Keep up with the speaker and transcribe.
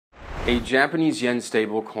a Japanese yen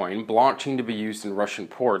stablecoin, blockchain to be used in Russian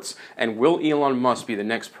ports, and will Elon Musk be the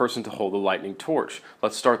next person to hold the lightning torch?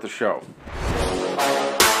 Let's start the show.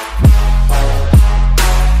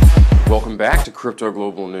 Welcome back to Crypto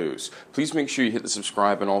Global News. Please make sure you hit the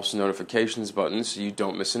subscribe and also notifications button so you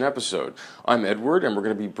don't miss an episode. I'm Edward, and we're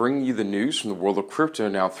going to be bringing you the news from the world of crypto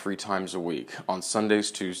now 3 times a week, on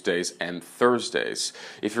Sundays, Tuesdays, and Thursdays.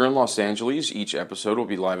 If you're in Los Angeles, each episode will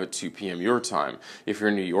be live at 2 p.m. your time. If you're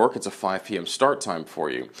in New York, it's a 5 p.m. start time for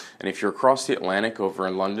you. And if you're across the Atlantic over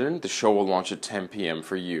in London, the show will launch at 10 p.m.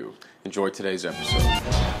 for you. Enjoy today's episode.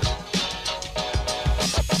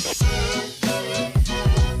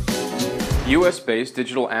 US-based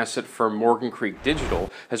digital asset firm Morgan Creek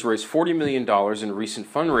Digital has raised $40 million in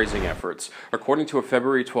recent fundraising efforts, according to a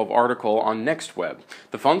February 12 article on NextWeb.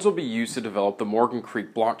 The funds will be used to develop the Morgan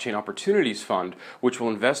Creek Blockchain Opportunities Fund, which will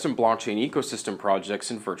invest in blockchain ecosystem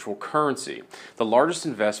projects in virtual currency. The largest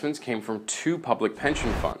investments came from 2 public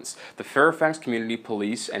pension funds, the Fairfax Community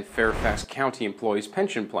Police and Fairfax County Employees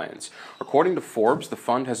Pension Plans. According to Forbes, the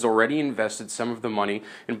fund has already invested some of the money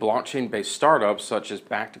in blockchain-based startups such as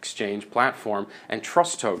Backed Exchange Platform and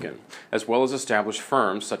Trust Token, as well as established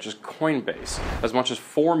firms such as Coinbase. As much as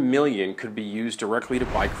 $4 million could be used directly to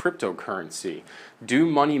buy cryptocurrency. Do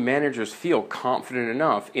money managers feel confident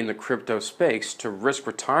enough in the crypto space to risk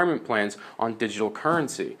retirement plans on digital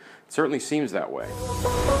currency? It certainly seems that way.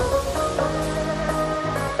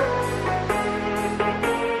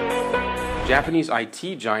 Japanese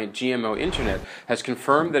IT giant GMO Internet has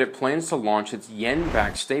confirmed that it plans to launch its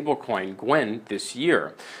yen-backed stablecoin Gwen this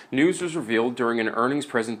year. News was revealed during an earnings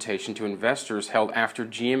presentation to investors held after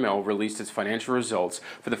GMO released its financial results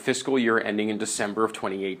for the fiscal year ending in December of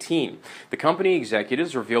 2018. The company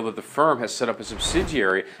executives revealed that the firm has set up a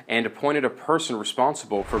subsidiary and appointed a person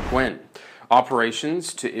responsible for Gwen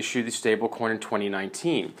operations to issue the stablecoin in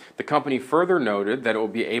 2019. The company further noted that it will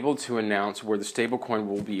be able to announce where the stablecoin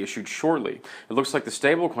will be issued shortly. It looks like the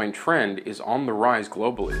stablecoin trend is on the rise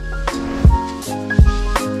globally.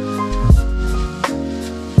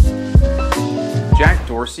 Jack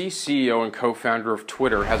Dorsey, CEO and co-founder of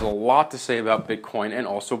Twitter, has a lot to say about Bitcoin and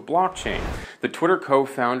also blockchain. The Twitter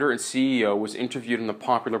co-founder and CEO was interviewed on the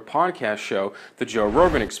popular podcast show, The Joe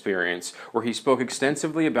Rogan Experience, where he spoke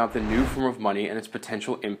extensively about the new form of money and its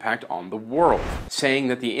potential impact on the world, saying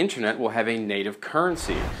that the internet will have a native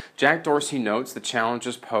currency. Jack Dorsey notes the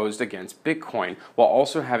challenges posed against Bitcoin, while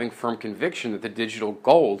also having firm conviction that the digital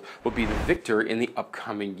gold will be the victor in the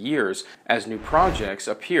upcoming years as new projects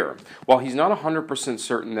appear. While he's not 100%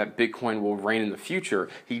 certain that Bitcoin will reign in the future,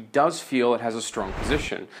 he does feel it has a strong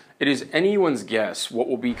position. It is anyone's guess what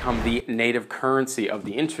will become the native currency of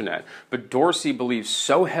the internet, but Dorsey believes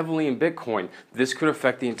so heavily in Bitcoin, this could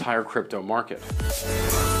affect the entire crypto market.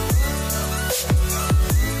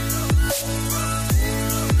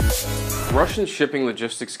 Russian shipping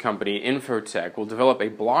logistics company Infotech will develop a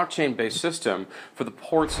blockchain-based system for the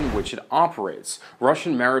ports in which it operates.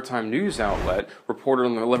 Russian maritime news outlet reported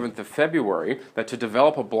on the 11th of February that to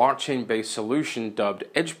develop a blockchain-based solution dubbed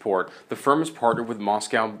Edgeport, the firm has partnered with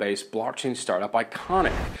Moscow-based blockchain startup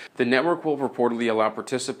Iconic. The network will reportedly allow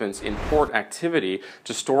participants in port activity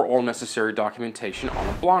to store all necessary documentation on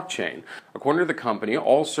a blockchain. According to the company,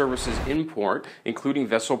 all services in port, including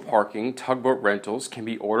vessel parking, tugboat rentals, can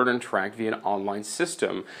be ordered and tracked via an online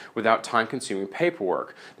system without time-consuming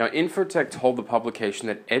paperwork. Now, Infotech told the publication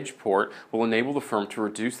that Edgeport will enable the firm to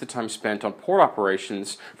reduce the time spent on port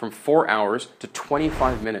operations from 4 hours to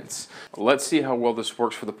 25 minutes. Let's see how well this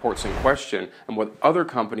works for the ports in question and what other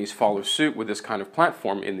companies follow suit with this kind of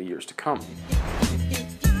platform in the years to come.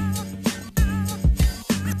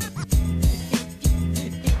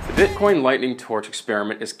 The Bitcoin Lightning Torch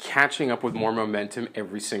experiment is catching up with more momentum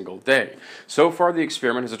every single day. So far, the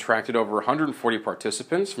experiment has attracted over 140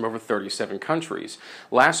 participants from over 37 countries.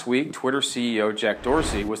 Last week, Twitter CEO Jack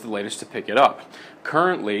Dorsey was the latest to pick it up.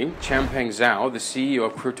 Currently, Changpeng Zhao, the CEO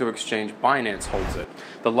of crypto exchange Binance, holds it.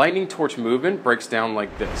 The Lightning Torch movement breaks down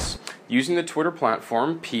like this. Using the Twitter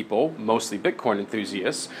platform, people, mostly Bitcoin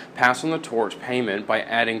enthusiasts, pass on the torch payment by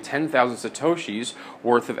adding 10,000 Satoshis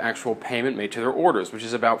worth of actual payment made to their orders, which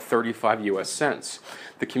is about 35 US cents.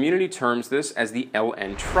 The community terms this as the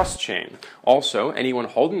LN Trust Chain. Also, anyone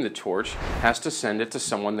holding the torch has to send it to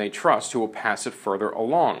someone they trust who will pass it further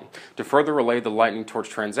along. To further relay the Lightning Torch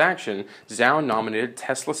transaction, Zhao nominated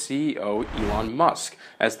Tesla CEO Elon Musk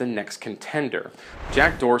as the next contender.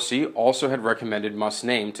 Jack Dorsey also had recommended Musk's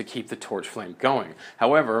name to keep the torch flame going.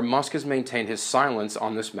 However, Musk has maintained his silence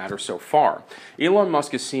on this matter so far. Elon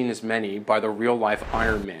Musk is seen as many by the real-life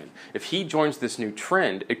Iron Man. If he joins this new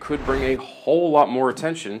trend, it could bring a whole lot more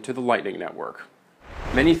attention to the Lightning Network.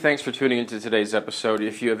 Many thanks for tuning into today's episode.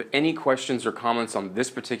 If you have any questions or comments on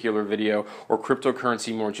this particular video or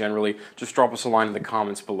cryptocurrency more generally, just drop us a line in the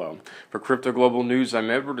comments below. For Crypto Global News, I'm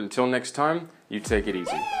Edward. Until next time, you take it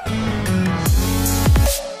easy.